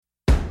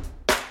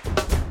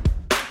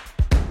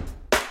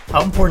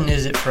How important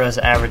is it for us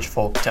average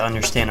folk to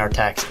understand our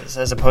taxes,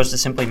 as opposed to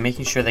simply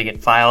making sure they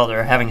get filed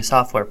or having a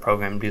software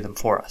program do them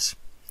for us?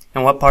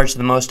 And what parts are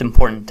the most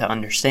important to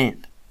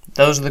understand?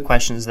 Those are the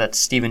questions that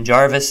Stephen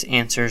Jarvis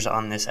answers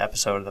on this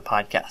episode of the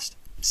podcast.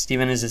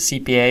 Stephen is a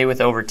CPA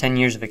with over 10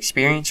 years of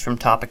experience from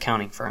top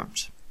accounting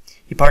firms.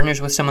 He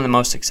partners with some of the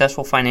most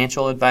successful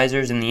financial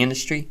advisors in the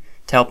industry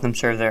to help them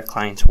serve their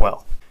clients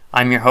well.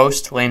 I'm your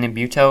host, Landon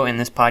Buteau, and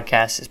this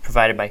podcast is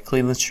provided by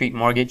Cleveland Street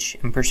Mortgage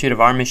in pursuit of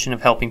our mission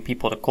of helping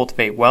people to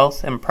cultivate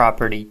wealth and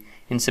property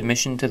in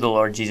submission to the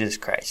Lord Jesus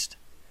Christ.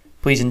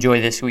 Please enjoy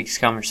this week's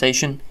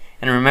conversation,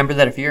 and remember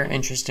that if you're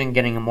interested in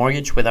getting a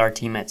mortgage with our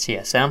team at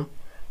CSM,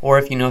 or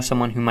if you know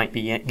someone who might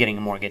be getting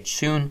a mortgage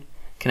soon,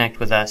 connect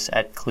with us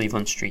at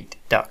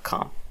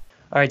clevelandstreet.com.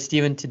 All right,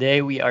 Stephen,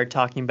 today we are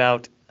talking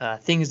about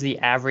things the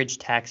average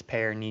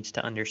taxpayer needs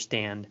to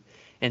understand.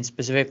 And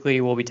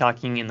specifically, we'll be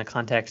talking in the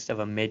context of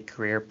a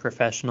mid-career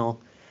professional.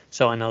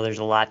 So I know there's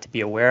a lot to be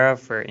aware of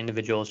for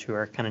individuals who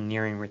are kind of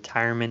nearing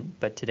retirement,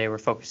 but today we're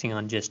focusing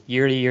on just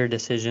year-to-year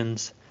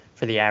decisions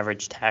for the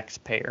average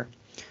taxpayer.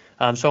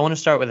 So I want to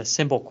start with a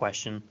simple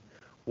question.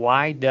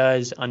 Why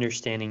does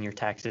understanding your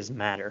taxes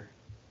matter?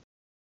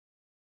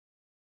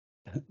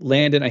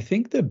 Landon, I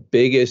think the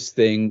biggest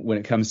thing when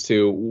it comes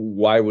to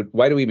why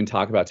do we even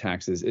talk about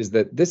taxes is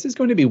that this is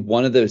going to be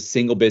one of the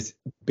single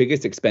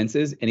biggest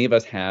expenses any of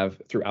us have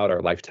throughout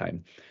our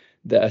lifetime.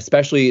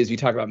 Especially as you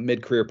talk about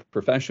mid-career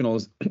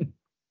professionals,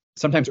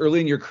 sometimes early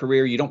in your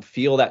career, you don't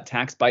feel that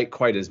tax bite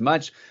quite as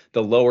much.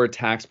 The lower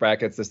tax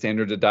brackets, the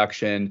standard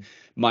deduction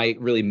might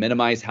really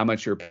minimize how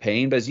much you're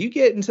paying. But as you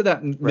get into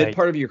that mid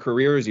part of your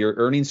career, as your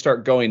earnings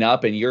start going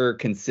up and you're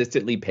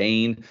consistently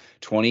paying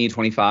 20,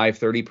 25,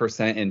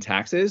 30% in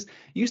taxes,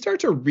 you start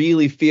to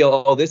really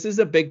feel, oh, this is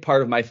a big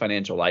part of my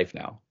financial life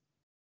now.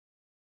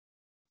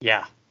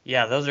 Yeah.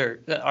 Those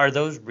are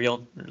those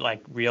real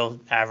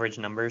average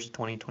numbers,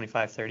 20,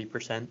 25,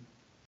 30%?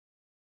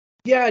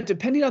 Yeah,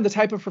 depending on the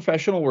type of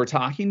professional we're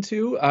talking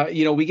to,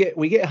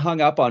 we get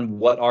hung up on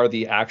what are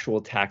the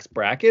actual tax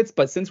brackets.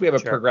 But since we have a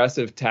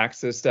progressive tax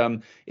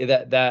system,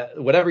 that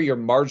whatever your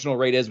marginal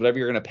rate is, whatever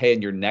you're going to pay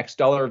in your next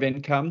dollar of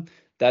income,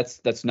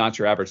 that's not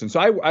your average. And so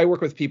I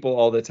work with people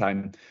all the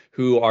time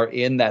who are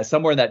in that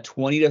somewhere in that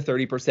 20 to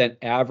 30%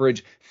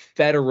 average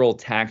federal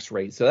tax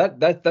rate. So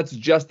that's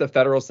just the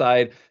federal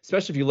side.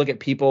 Especially if you look at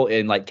people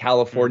in like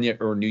California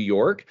or New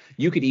York,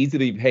 you could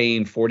easily be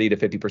paying 40 to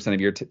 50%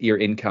 of your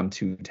income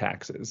to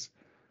taxes.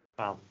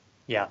 Wow.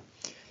 Yeah.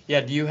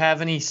 Do you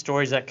have any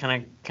stories that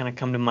kind of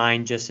come to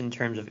mind just in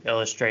terms of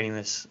illustrating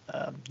this,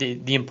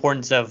 the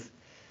importance of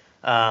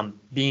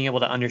being able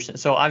to understand?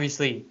 So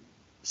obviously,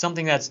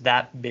 something that's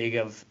that big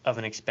of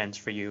an expense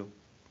for you,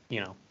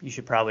 you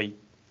should probably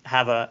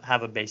have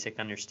a basic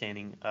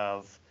understanding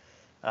of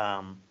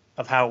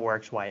how it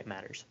works, why it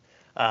matters.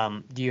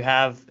 Do you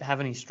have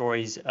any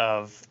stories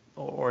of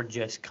or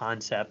just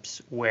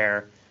concepts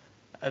where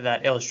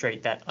that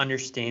illustrate that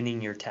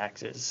understanding your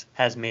taxes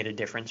has made a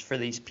difference for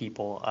these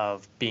people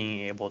of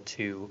being able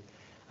to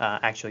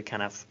actually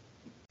kind of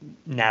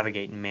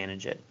navigate and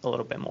manage it a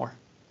little bit more?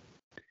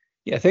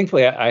 Yeah,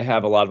 thankfully, I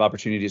have a lot of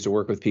opportunities to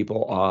work with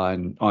people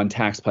on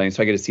tax planning,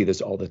 so I get to see this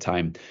all the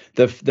time.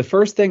 The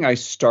first thing I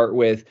start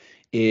with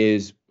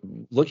is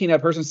looking at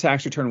a person's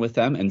tax return with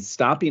them and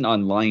stopping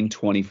on line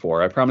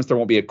 24. I promise there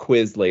won't be a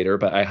quiz later,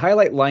 but I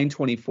highlight line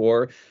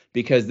 24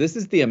 because this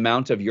is the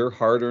amount of your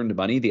hard-earned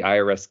money the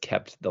IRS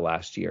kept the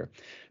last year.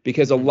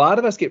 Because a lot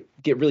of us get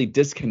really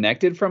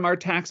disconnected from our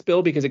tax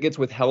bill because it gets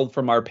withheld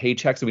from our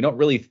paychecks, and we don't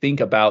really think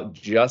about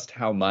just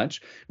how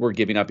much we're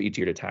giving up each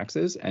year to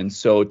taxes. And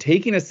so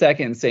taking a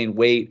second and saying,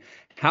 wait,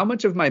 how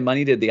much of my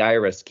money did the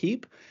IRS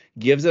keep?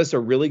 Gives us a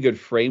really good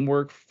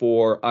framework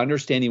for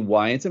understanding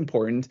why it's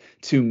important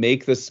to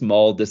make the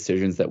small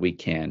decisions that we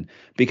can.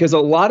 Because a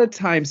lot of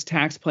times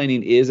tax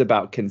planning is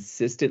about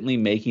consistently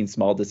making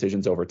small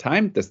decisions over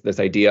time. This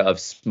idea of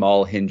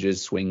small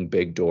hinges swing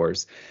big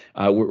doors.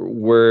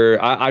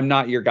 I'm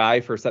not your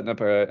guy for setting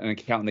up an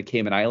account in the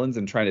Cayman Islands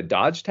and trying to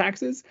dodge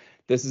taxes.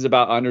 This is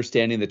about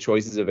understanding the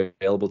choices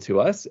available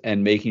to us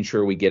and making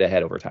sure we get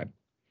ahead over time.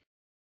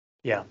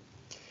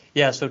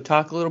 Yeah, so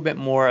talk a little bit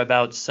more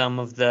about some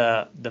of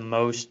the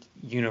most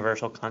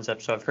universal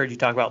concepts. So I've heard you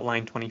talk about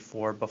line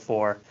 24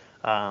 before.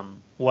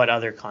 What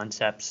other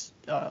concepts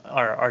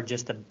are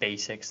just the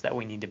basics that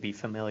we need to be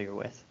familiar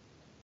with?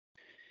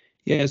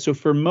 Yeah, so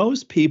for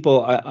most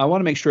people, I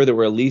want to make sure that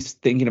we're at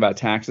least thinking about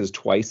taxes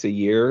twice a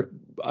year,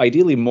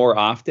 ideally more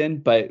often,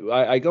 but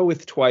I go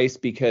with twice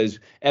because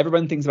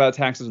everyone thinks about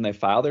taxes when they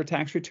file their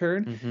tax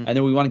return. And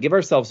then we want to give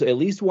ourselves at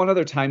least one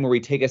other time where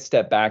we take a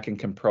step back and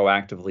can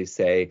proactively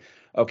say,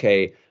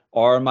 okay,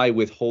 are my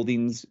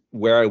withholdings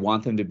where I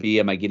want them to be?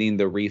 Am I getting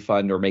the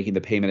refund or making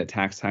the payment at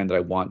tax time that I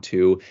want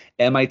to?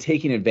 Am I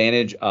taking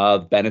advantage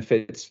of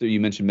benefits? You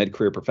mentioned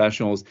mid-career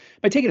professionals.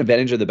 Am I taking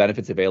advantage of the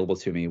benefits available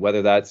to me,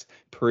 whether that's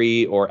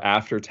pre or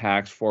after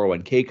tax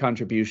 401k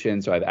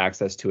contributions, so I have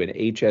access to an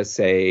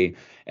HSA?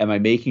 Am I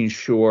making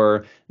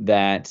sure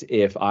that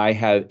if I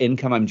have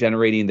income I'm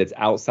generating that's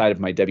outside of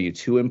my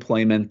W-2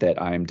 employment, that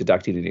I'm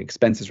deducting any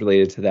expenses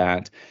related to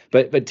that?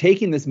 But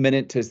taking this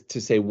minute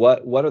to say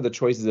what are the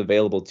choices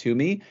available to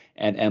me,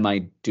 and am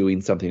I doing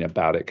something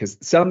about it? Because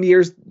some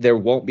years there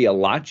won't be a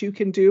lot you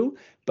can do,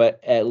 but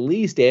at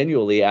least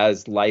annually,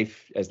 as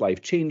life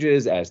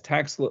changes, as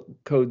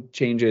code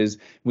changes,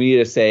 we need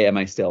to say, am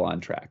I still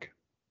on track?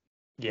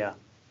 Yeah.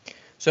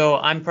 So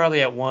I'm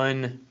probably at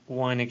one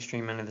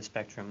extreme end of the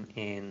spectrum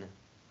in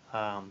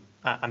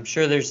I'm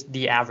sure there's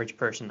the average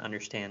person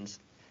understands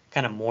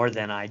kind of more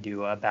than I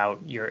do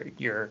about your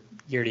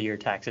year-to-year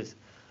taxes.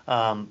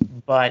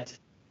 But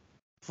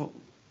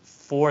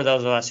for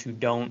those of us who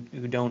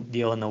don't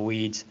deal in the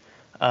weeds,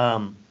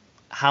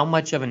 how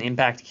much of an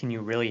impact can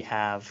you really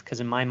have? Because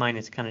in my mind,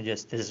 it's kind of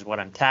just, this is what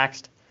I'm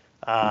taxed,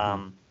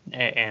 and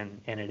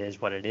it is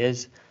what it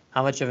is.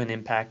 How much of an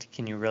impact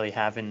can you really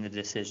have in the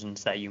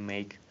decisions that you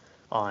make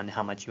on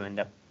how much you end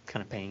up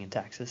kind of paying in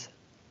taxes?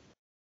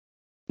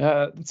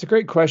 It's a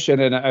great question,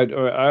 and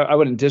I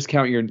wouldn't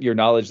discount your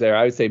knowledge there.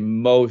 I would say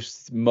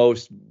most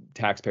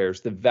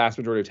taxpayers, the vast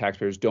majority of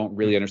taxpayers, don't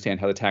really understand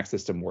how the tax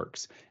system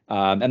works.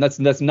 And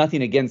that's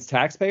nothing against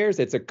taxpayers.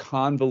 It's a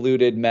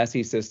convoluted,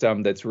 messy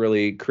system that's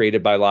really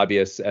created by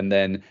lobbyists, and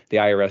then the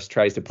IRS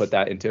tries to put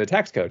that into a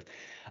tax code.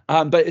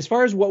 But as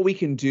far as what we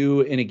can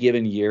do in a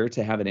given year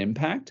to have an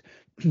impact,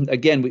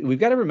 again, we've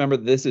got to remember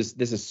this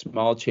is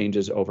small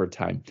changes over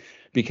time.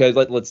 Because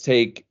let's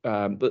take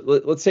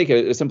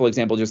a simple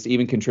example, just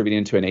even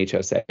contributing to an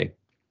HSA.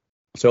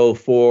 So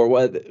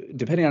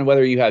depending on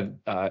whether you have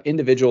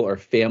individual or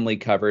family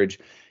coverage,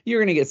 you're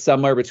going to get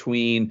somewhere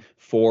between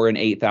 $4,000 and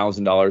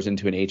 $8,000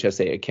 into an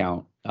HSA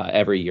account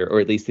every year, or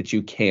at least that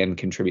you can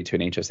contribute to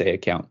an HSA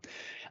account.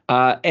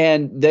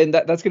 And then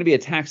that's going to be a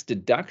tax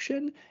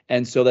deduction,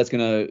 and so that's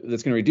going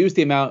to reduce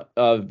the amount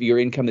of your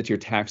income that you're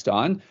taxed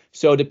on.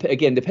 So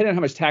again, depending on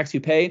how much tax you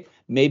pay,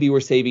 maybe we're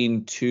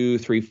saving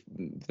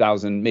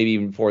 $2,000-3,000, maybe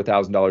even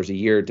 $4,000 a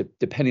year,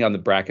 depending on the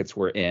brackets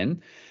we're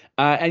in.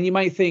 And you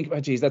might think, oh,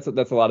 geez, that's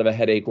a lot of a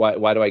headache.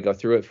 Why do I go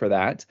through it for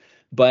that?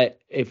 But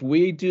if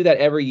we do that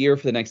every year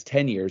for the next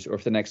 10 years, or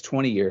for the next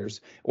 20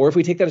 years, or if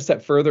we take that a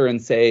step further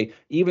and say,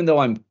 even though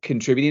I'm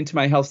contributing to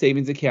my health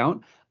savings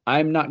account,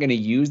 I'm not going to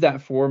use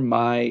that for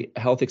my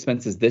health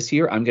expenses this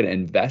year. I'm going to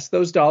invest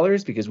those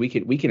dollars, because we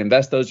can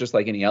invest those just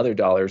like any other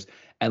dollars,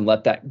 and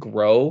let that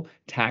grow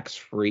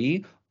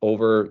tax-free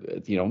over,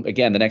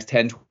 again, the next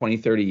 10, 20,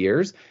 30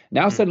 years.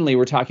 Now, suddenly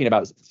we're talking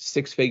about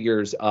 6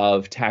 figures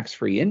of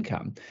tax-free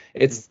income.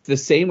 It's the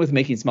same with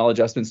making small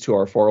adjustments to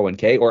our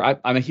 401k, or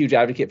I'm a huge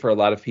advocate for a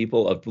lot of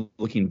people of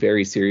looking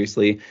very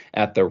seriously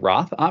at the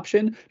Roth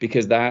option,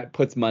 because that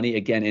puts money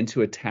again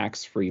into a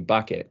tax-free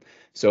bucket.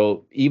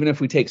 So even if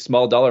we take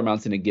small dollar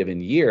amounts in a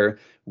given year,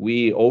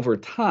 over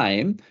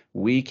time,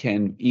 we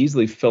can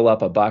easily fill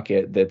up a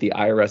bucket that the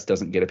IRS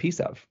doesn't get a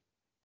piece of.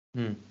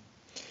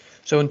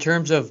 So in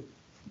terms of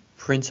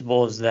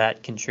principles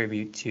that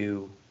contribute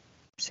to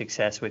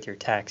success with your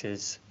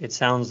taxes, it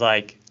sounds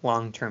like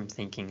long-term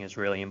thinking is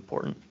really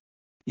important.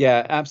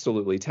 Yeah,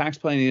 absolutely. Tax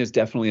planning is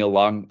definitely a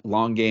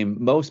long game.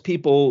 Most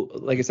people,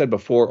 like I said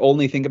before,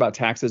 only think about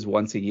taxes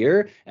once a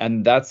year,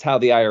 and that's how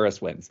the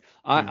IRS wins.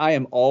 I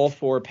am all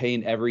for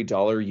paying every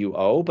dollar you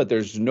owe, but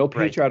there's no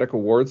patriotic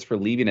rewards for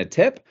leaving a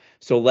tip.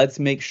 So let's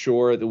make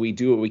sure that we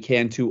do what we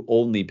can to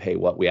only pay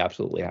what we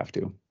absolutely have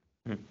to.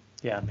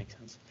 Yeah, that makes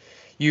sense.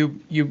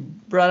 You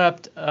brought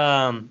up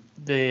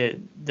the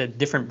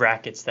different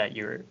brackets that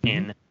you're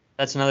in.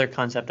 That's another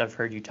concept I've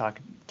heard you talk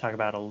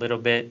about a little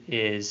bit,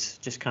 is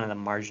just kind of the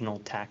marginal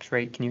tax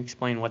rate. Can you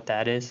explain what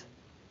that is?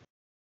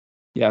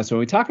 Yeah, so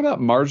when we talk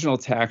about marginal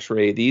tax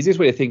rate, the easiest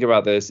way to think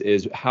about this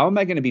is, how am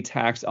I going to be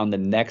taxed on the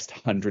next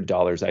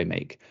 $100 I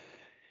make?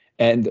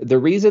 And the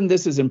reason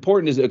this is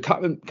important is a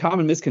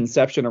common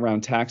misconception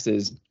around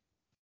taxes.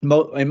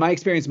 In my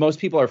experience, most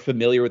people are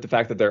familiar with the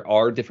fact that there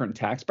are different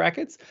tax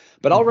brackets,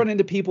 but I'll run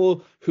into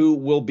people who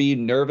will be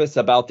nervous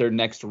about their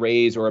next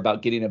raise or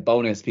about getting a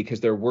bonus, because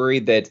they're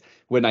worried that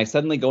when I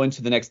suddenly go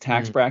into the next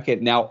tax bracket,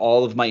 now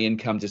all of my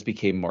income just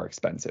became more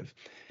expensive.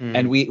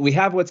 And we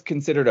have what's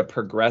considered a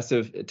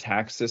progressive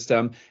tax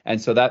system.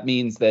 And so that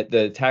means that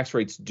the tax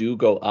rates do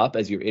go up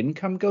as your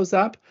income goes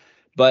up,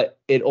 but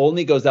it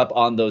only goes up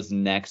on those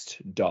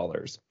next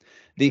dollars.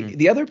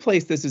 The other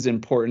place this is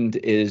important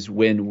is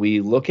when we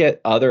look at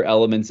other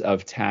elements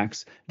of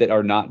tax that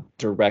are not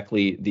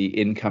directly the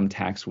income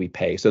tax we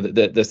pay. So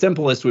the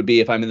simplest would be,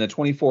 if I'm in the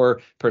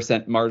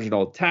 24%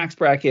 marginal tax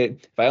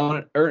bracket, if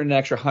I earn an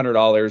extra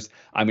 $100,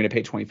 I'm going to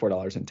pay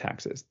 $24 in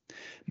taxes.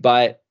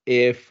 But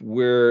if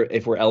we're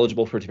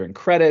eligible for different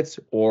credits,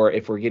 or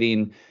if we're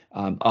getting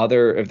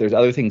if there's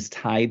other things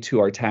tied to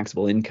our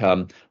taxable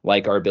income,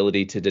 like our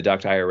ability to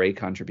deduct IRA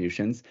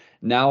contributions,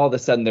 now all of a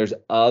sudden there's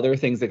other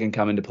things that can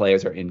come into play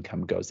as our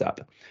income goes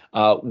up.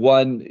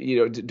 One,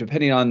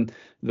 depending on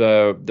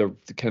the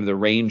kind of the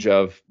range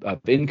of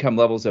income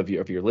levels of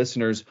your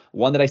listeners,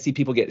 one that I see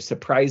people get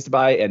surprised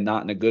by, and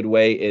not in a good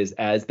way, is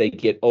as they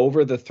get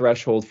over the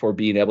threshold for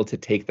being able to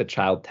take the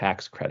child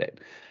tax credit.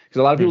 Because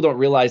a lot of people don't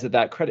realize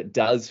that credit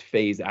does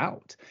phase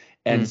out.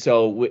 And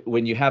so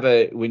when you've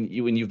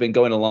been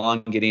going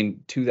along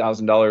getting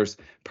 $2,000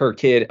 per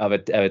kid of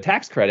a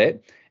tax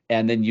credit,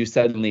 and then you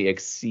suddenly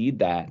exceed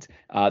that,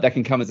 that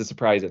can come as a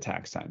surprise at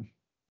tax time.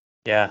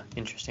 Yeah,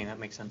 interesting. That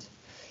makes sense.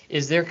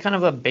 Is there kind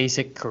of a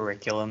basic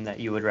curriculum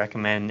that you would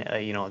recommend?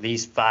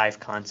 These 5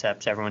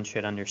 concepts everyone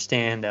should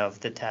understand of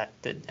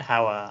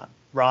how a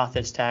Roth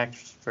is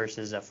taxed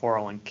versus a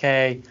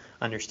 401k,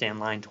 understand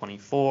line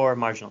 24,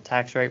 marginal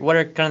tax rate. What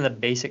are kind of the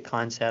basic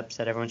concepts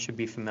that everyone should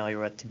be familiar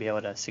with to be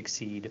able to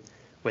succeed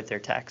with their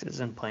taxes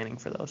and planning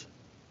for those?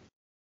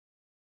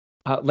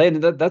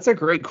 Landon, that's a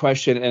great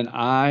question, and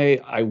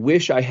I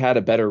wish I had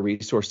a better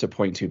resource to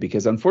point to,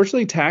 because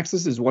unfortunately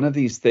taxes is one of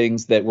these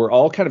things that we're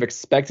all kind of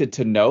expected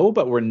to know,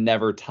 but we're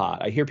never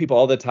taught. I hear people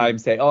all the time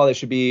say, "Oh, that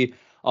should be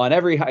on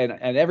every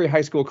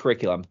high school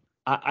curriculum."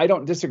 I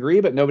don't disagree,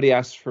 but nobody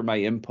asks for my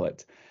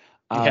input.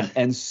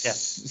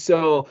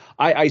 So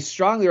I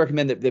strongly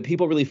recommend that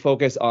people really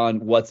focus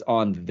on what's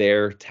on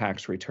their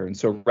tax return.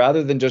 So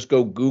rather than just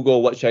go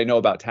Google what should I know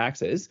about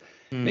taxes,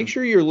 make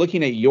sure you're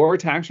looking at your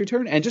tax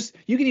return, and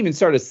you can even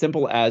start as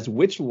simple as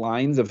which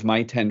lines of my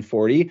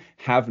 1040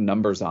 have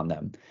numbers on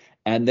them.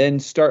 And then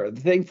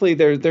thankfully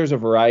there's a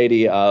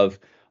variety of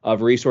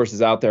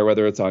resources out there,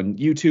 whether it's on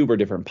YouTube or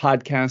different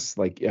podcasts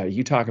like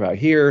you talk about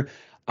here.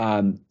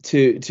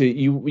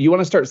 You want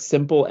to start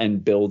simple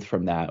and build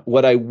from that.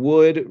 What I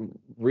would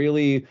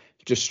really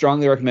just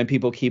strongly recommend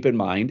people keep in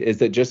mind is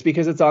that just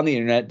because it's on the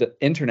internet, the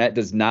internet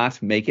does not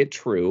make it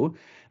true.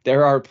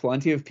 There are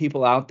plenty of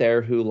people out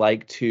there who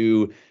like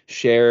to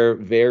share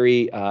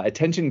very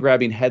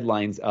attention-grabbing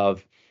headlines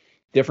of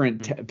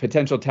different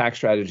potential tax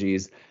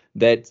strategies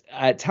that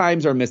at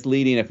times are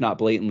misleading, if not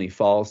blatantly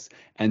false.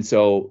 And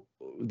so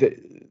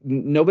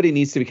nobody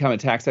needs to become a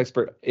tax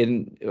expert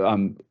in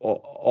an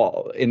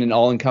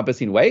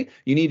all-encompassing way.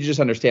 You need to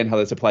just understand how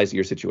this applies to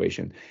your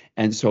situation.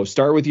 And so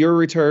start with your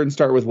return,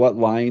 start with what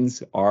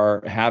lines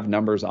have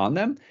numbers on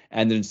them,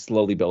 and then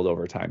slowly build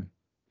over time.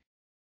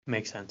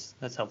 Makes sense.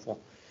 That's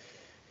helpful.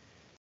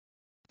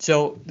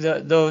 So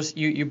those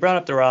you brought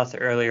up the Roth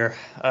earlier.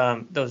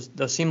 Those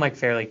seem like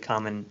fairly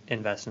common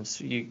investments.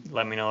 You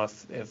let me know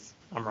if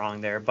I'm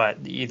wrong there, but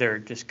either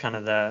just kind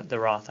of the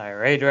Roth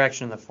IRA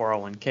direction, the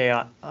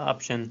 401k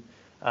option,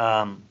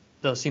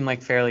 those seem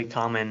like fairly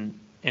common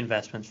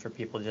investments for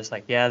people. Just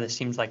like, yeah, this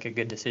seems like a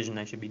good decision.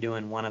 I should be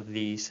doing one of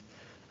these.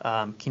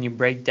 Can you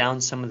break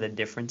down some of the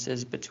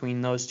differences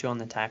between those two on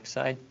the tax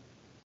side?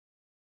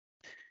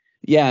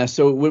 Yeah,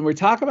 so when we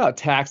talk about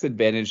tax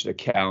advantaged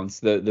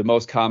accounts, the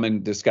most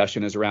common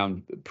discussion is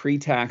around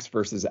pre-tax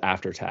versus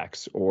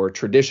after-tax, or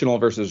traditional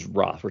versus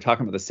Roth. We're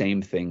talking about the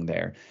same thing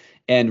there.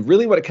 And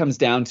really what it comes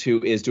down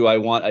to is, do I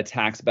want a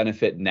tax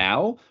benefit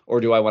now,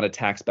 or do I want a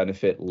tax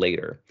benefit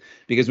later?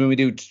 Because when we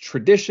do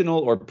traditional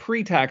or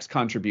pre-tax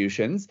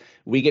contributions,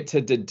 we get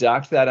to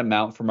deduct that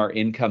amount from our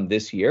income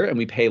this year, and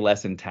we pay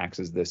less in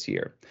taxes this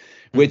year.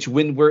 Which,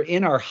 when we're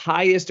in our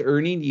highest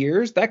earning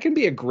years, that can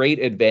be a great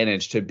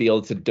advantage to be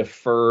able to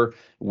defer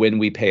when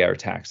we pay our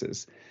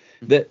taxes.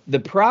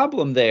 The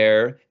problem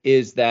there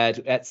is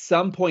that at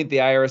some point the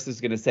IRS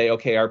is going to say,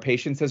 okay, our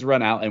patience has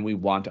run out and we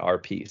want our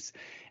piece.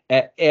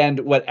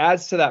 And what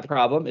adds to that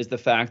problem is the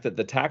fact that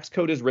the tax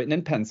code is written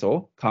in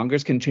pencil.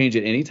 Congress can change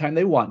it anytime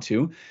they want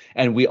to.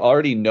 And we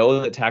already know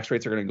that tax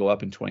rates are going to go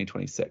up in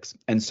 2026.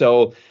 And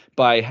so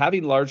by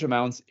having large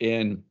amounts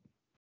in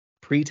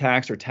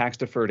pre-tax or tax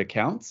deferred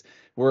accounts,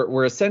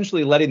 we're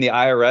essentially letting the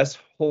IRS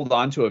hold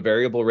on to a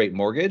variable rate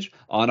mortgage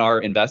on our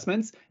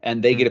investments,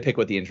 and they get to pick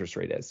what the interest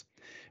rate is.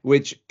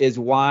 Which is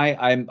why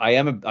I'm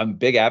a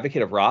big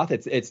advocate of Roth.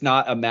 It's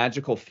not a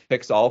magical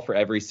fix all for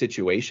every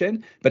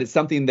situation, but it's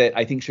something that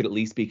I think should at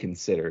least be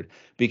considered,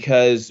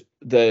 because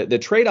the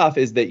trade-off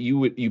is that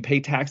you pay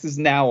taxes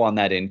now on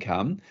that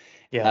income,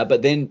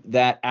 but then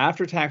that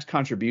after-tax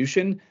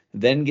contribution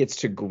then gets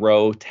to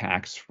grow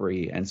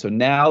tax-free. And so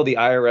now the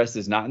IRS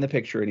is not in the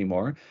picture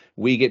anymore.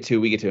 We get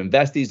to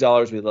invest these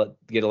dollars. We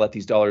get to let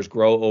these dollars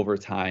grow over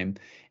time.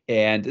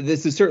 And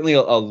this is certainly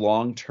a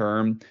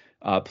long-term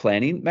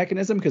planning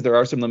mechanism, because there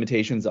are some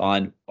limitations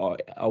on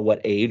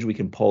what age we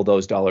can pull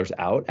those dollars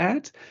out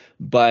at.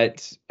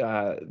 But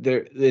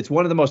it's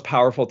one of the most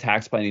powerful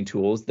tax planning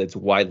tools that's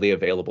widely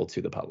available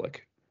to the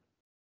public.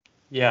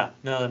 Yeah,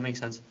 no, that makes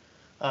sense.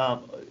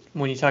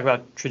 When you talk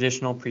about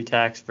traditional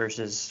pre-tax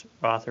versus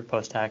Roth or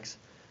post-tax,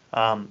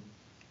 are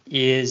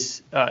you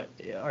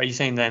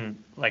saying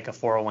then like a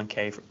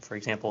 401k, for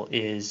example,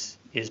 is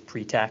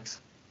pre-tax?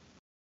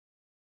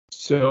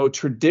 So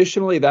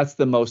traditionally, that's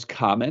the most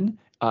common.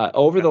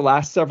 Over the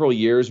last several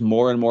years,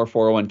 more and more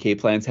 401k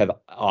plans have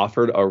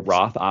offered a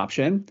Roth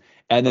option.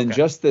 And then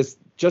just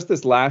just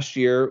this last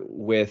year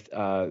with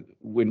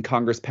when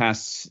Congress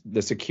passed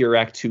the Secure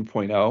Act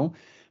 2.0,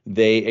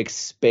 they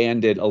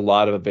expanded a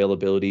lot of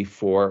availability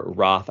for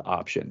Roth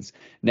options.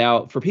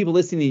 Now, for people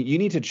listening, you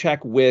need to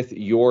check with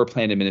your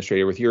plan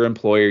administrator, with your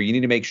employer. You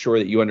need to make sure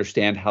that you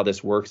understand how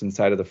this works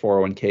inside of the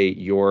 401k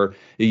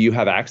you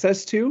have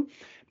access to.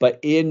 But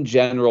in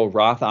general,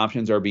 Roth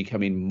options are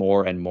becoming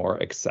more and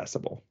more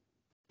accessible.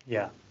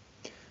 Yeah.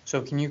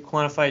 So can you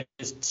quantify,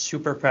 just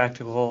super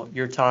practical?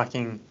 You're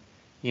talking,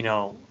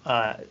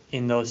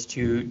 in those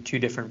two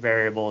different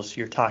variables,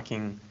 you're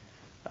talking,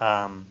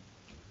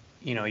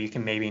 you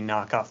can maybe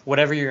knock off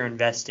whatever you're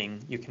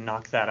investing. You can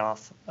knock that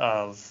off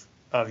of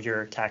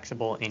your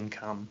taxable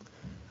income,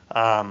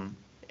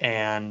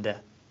 and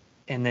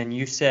then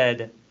you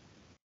said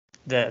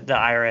the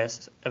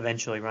IRS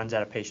eventually runs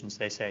out of patience.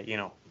 They say,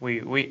 we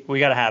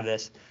got to have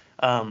this.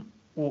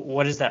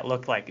 What does that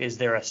look like? Is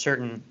there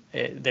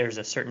there's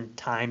a certain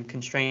time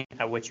constraint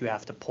at which you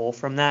have to pull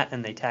from that,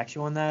 and they tax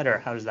you on that, or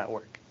how does that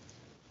work?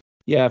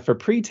 Yeah, for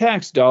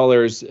pre-tax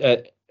dollars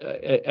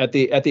at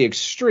the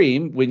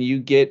extreme, when you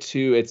get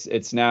to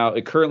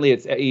currently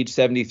it's age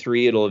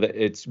 73,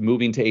 it's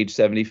moving to age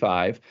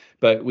 75,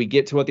 but we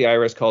get to what the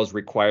IRS calls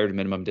required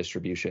minimum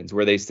distributions,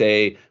 where they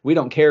say we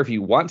don't care if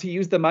you want to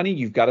use the money,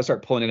 you've got to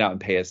start pulling it out and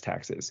pay us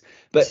taxes.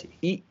 But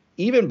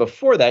even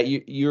before that,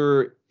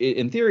 you're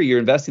in theory you're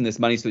investing this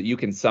money so that you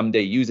can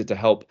someday use it to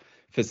help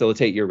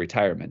facilitate your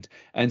retirement.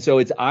 And so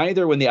it's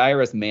either when the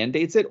IRS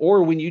mandates it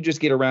or when you just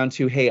get around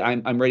to, hey,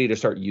 I'm ready to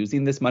start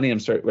using this money.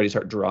 Ready to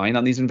start drawing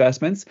on these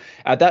investments.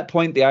 At that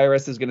point, the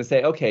IRS is going to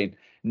say, okay,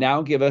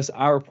 now give us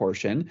our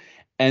portion.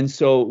 And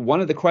so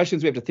one of the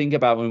questions we have to think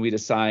about when we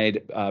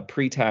decide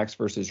pre-tax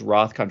versus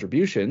Roth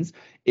contributions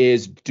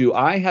is, do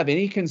I have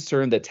any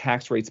concern that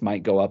tax rates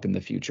might go up in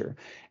the future?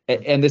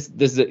 And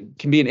this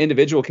can be an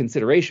individual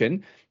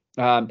consideration.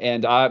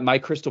 My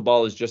crystal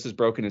ball is just as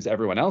broken as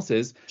everyone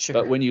else's. Sure.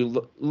 But when you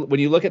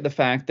look at the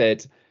fact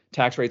that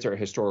tax rates are at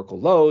historical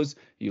lows,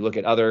 you look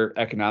at other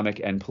economic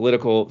and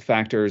political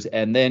factors,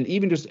 and then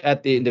even just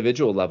at the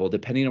individual level,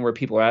 depending on where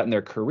people are at in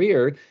their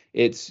career,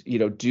 it's,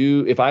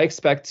 if I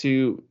expect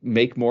to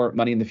make more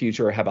money in the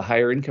future or have a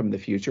higher income in the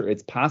future,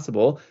 it's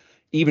possible,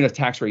 even if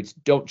tax rates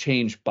don't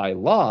change by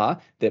law,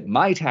 that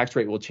my tax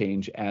rate will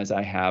change as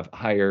I have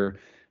higher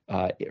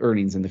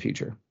earnings in the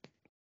future.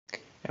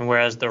 And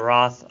whereas the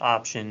Roth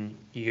option,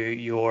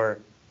 you're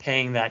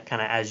paying that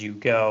kind of as you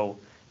go,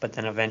 but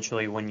then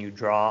eventually when you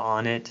draw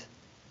on it,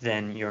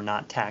 then you're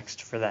not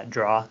taxed for that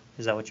draw.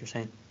 Is that what you're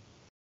saying?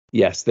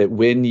 Yes, that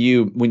when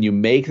you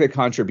make the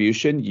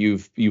contribution,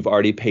 you've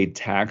already paid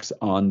tax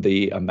on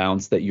the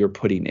amounts that you're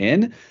putting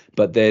in,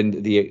 but then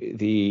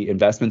the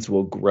investments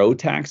will grow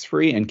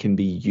tax-free and can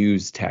be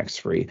used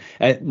tax-free.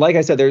 And like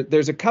I said,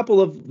 there's a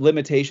couple of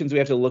limitations we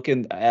have to look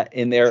in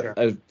there. Sure.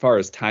 As far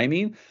as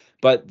timing.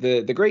 But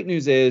the great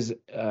news is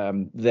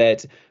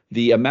that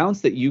the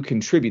amounts that you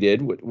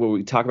contributed, what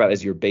we talk about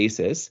as your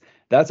basis,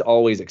 that's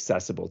always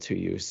accessible to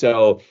you.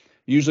 So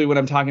usually when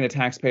I'm talking to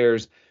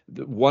taxpayers,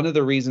 one of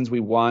the reasons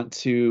we want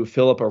to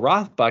fill up a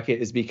Roth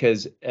bucket is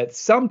because at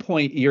some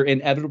point you're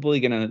inevitably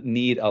going to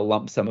need a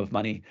lump sum of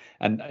money.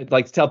 And I'd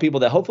like to tell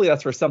people that hopefully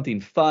that's for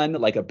something fun,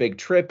 like a big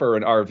trip or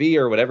an RV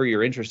or whatever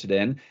you're interested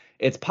in.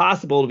 It's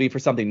possible to be for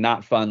something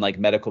not fun, like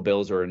medical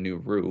bills or a new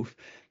roof.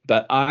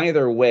 But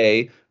either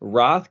way,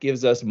 Roth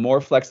gives us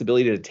more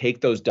flexibility to take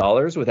those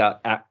dollars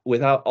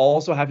without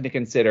also having to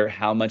consider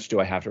how much do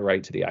I have to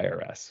write to the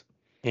IRS.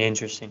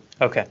 Interesting.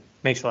 Okay.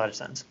 Makes a lot of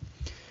sense.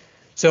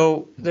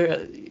 So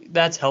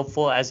that's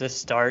helpful as a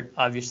start.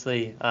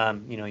 Obviously,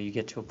 you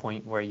get to a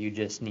point where you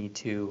just need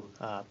to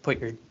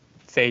put your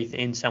faith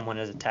in someone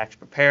as a tax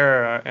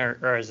preparer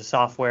or as a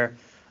software.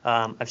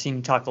 I've seen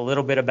you talk a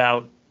little bit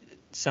about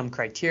some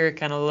criteria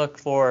kind of look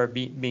for,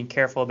 being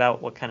careful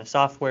about what kind of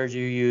softwares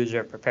you use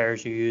or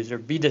preparers you use, or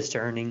be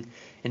discerning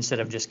instead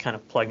of just kind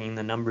of plugging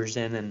the numbers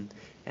in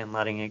and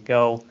letting it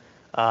go.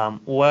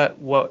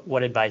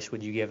 What advice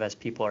would you give as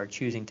people are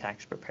choosing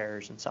tax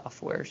preparers and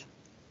softwares?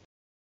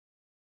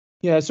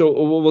 Yeah, so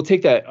we'll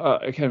take that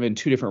kind of in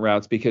two different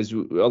routes, because a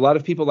lot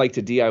of people like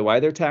to DIY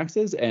their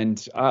taxes,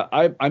 and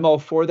I'm all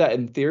for that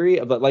in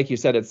theory. But like you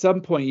said, at some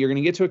point you're going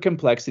to get to a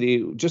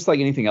complexity, just like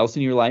anything else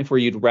in your life, where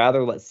you'd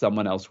rather let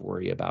someone else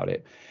worry about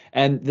it.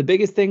 And the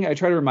biggest thing I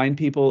try to remind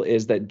people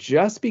is that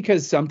just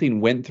because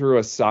something went through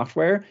a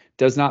software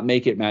does not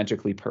make it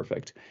magically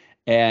perfect.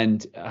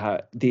 And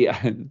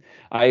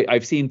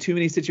I've seen too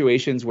many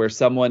situations where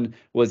someone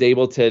was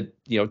able to,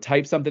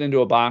 type something into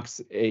a box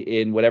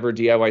in whatever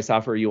DIY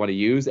software you want to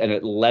use, and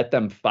it let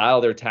them file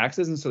their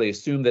taxes. And so they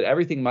assume that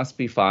everything must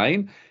be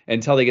fine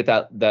until they get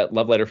that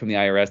love letter from the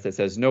IRS that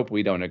says, nope,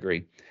 we don't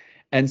agree.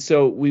 And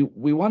so we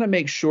want to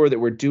make sure that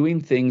we're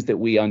doing things that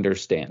we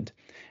understand.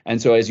 And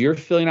so as you're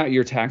filling out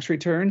your tax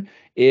return,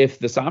 if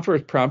the software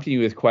is prompting you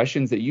with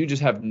questions that you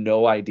just have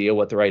no idea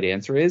what the right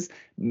answer is,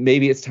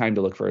 maybe it's time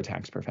to look for a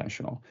tax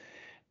professional.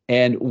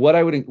 And what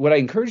I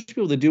encourage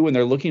people to do when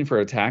they're looking for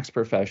a tax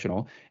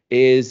professional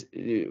is,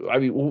 I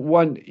mean,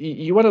 one,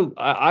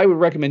 I would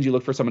recommend you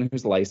look for someone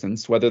who's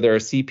licensed, whether they're a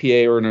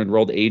CPA or an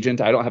enrolled agent.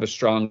 I don't have a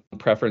strong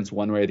preference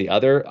one way or the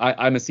other.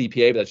 I'm a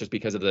CPA, but that's just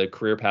because of the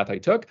career path I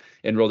took.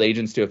 Enrolled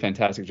agents do a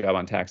fantastic job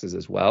on taxes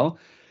as well.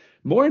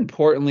 More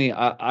importantly,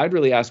 I'd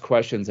really ask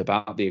questions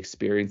about the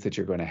experience that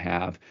you're going to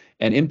have.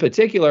 And in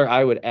particular,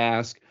 I would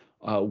ask,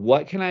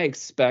 what can I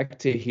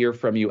expect to hear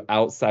from you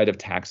outside of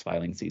tax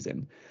filing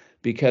season?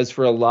 Because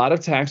for a lot of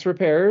tax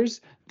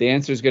preparers, the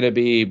answer is going to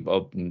be,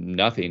 oh,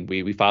 nothing.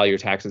 We file your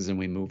taxes and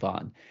we move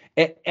on.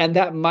 And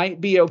that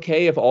might be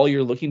okay if all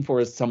you're looking for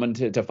is someone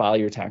to file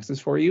your taxes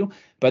for you,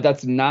 but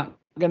that's not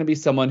going to be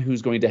someone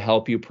who's going to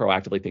help you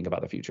proactively think about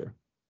the future.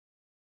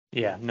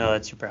 Yeah, no,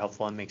 that's super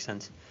helpful. It makes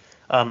sense.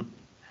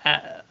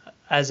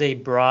 As a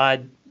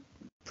broad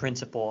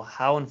principle,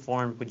 how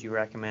informed would you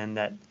recommend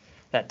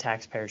that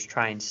taxpayers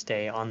try and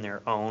stay on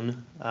their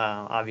own?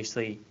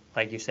 Obviously,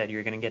 like you said,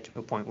 you're going to get to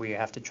a point where you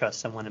have to trust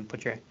someone and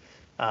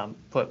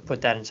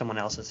put that in someone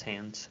else's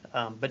hands.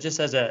 But just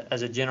as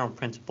a general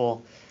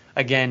principle,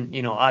 again,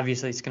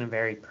 obviously it's going to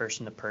vary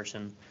person to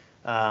person.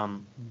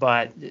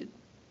 But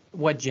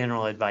what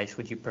general advice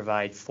would you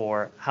provide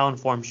for how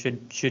informed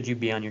should you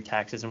be on your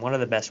taxes, and what are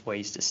the best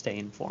ways to stay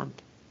informed?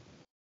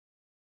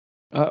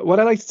 What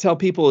I like to tell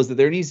people is that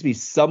there needs to be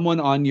someone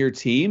on your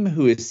team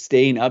who is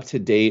staying up to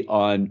date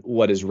on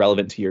what is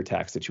relevant to your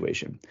tax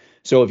situation.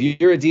 So if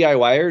you're a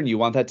DIYer and you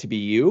want that to be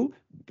you,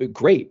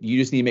 great. You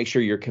just need to make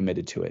sure you're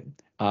committed to it.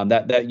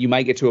 That you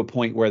might get to a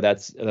point where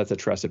that's a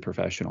trusted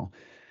professional.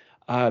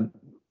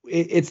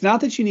 It's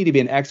not that you need to be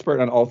an expert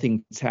on all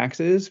things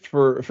taxes.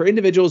 For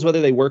individuals,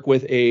 whether they work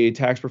with a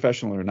tax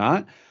professional or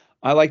not,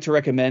 I like to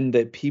recommend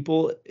that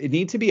people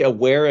need to be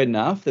aware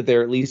enough that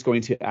they're at least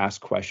going to ask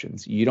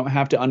questions. You don't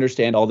have to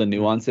understand all the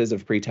nuances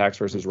of pre-tax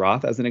versus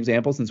Roth, as an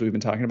example, since we've been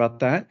talking about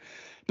that.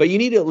 But you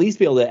need to at least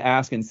be able to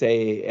ask and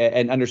say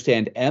and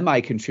understand, am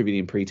I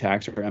contributing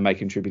pre-tax or am I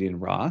contributing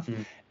Roth?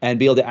 And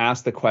be able to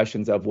ask the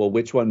questions of, well,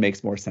 which one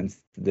makes more sense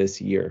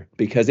this year?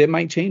 Because it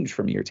might change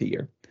from year to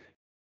year.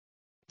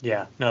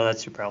 Yeah, no,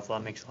 that's super helpful.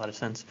 That makes a lot of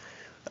sense.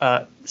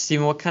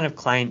 Stephen, what kind of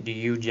client do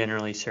you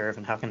generally serve,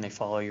 and how can they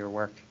follow your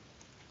work?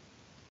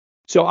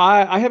 So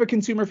I have a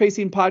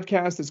consumer-facing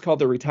podcast. It's called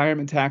the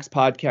Retirement Tax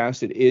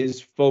Podcast. It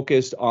is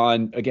focused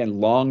on,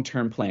 again,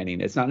 long-term planning.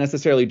 It's not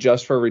necessarily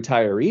just for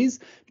retirees,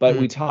 but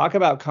we talk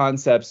about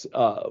concepts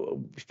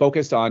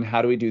focused on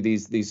how do we do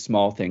these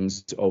small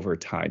things over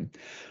time.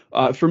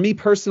 For me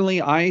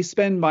personally, I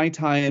spend my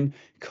time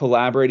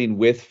collaborating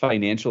with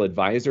financial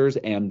advisors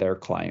and their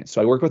clients.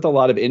 So I work with a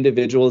lot of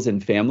individuals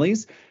and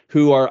families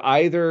who are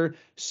either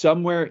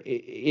somewhere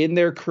in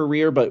their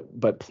career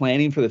but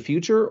planning for the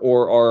future,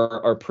 or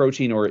are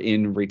approaching or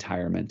in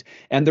retirement.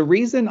 And the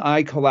reason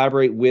I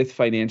collaborate with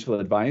financial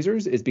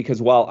advisors is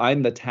because while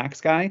I'm the tax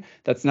guy,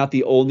 that's not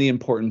the only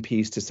important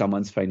piece to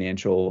someone's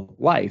financial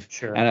life.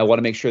 Sure. And I want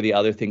to make sure the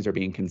other things are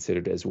being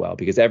considered as well,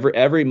 because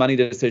every money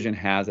decision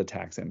has a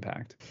tax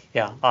impact.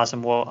 Yeah,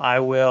 awesome. Well, I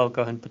will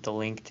go ahead and put the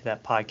link to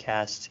that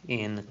podcast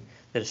in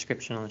the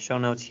description on the show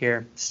notes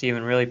here.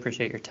 Stephen, really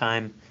appreciate your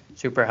time.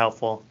 Super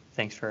helpful.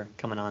 Thanks for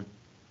coming on.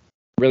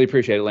 Really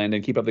appreciate it,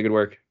 Landon. Keep up the good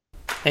work.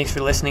 Thanks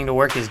for listening to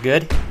Work is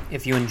Good.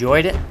 If you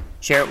enjoyed it,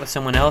 share it with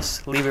someone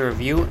else, leave a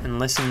review, and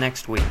listen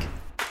next week.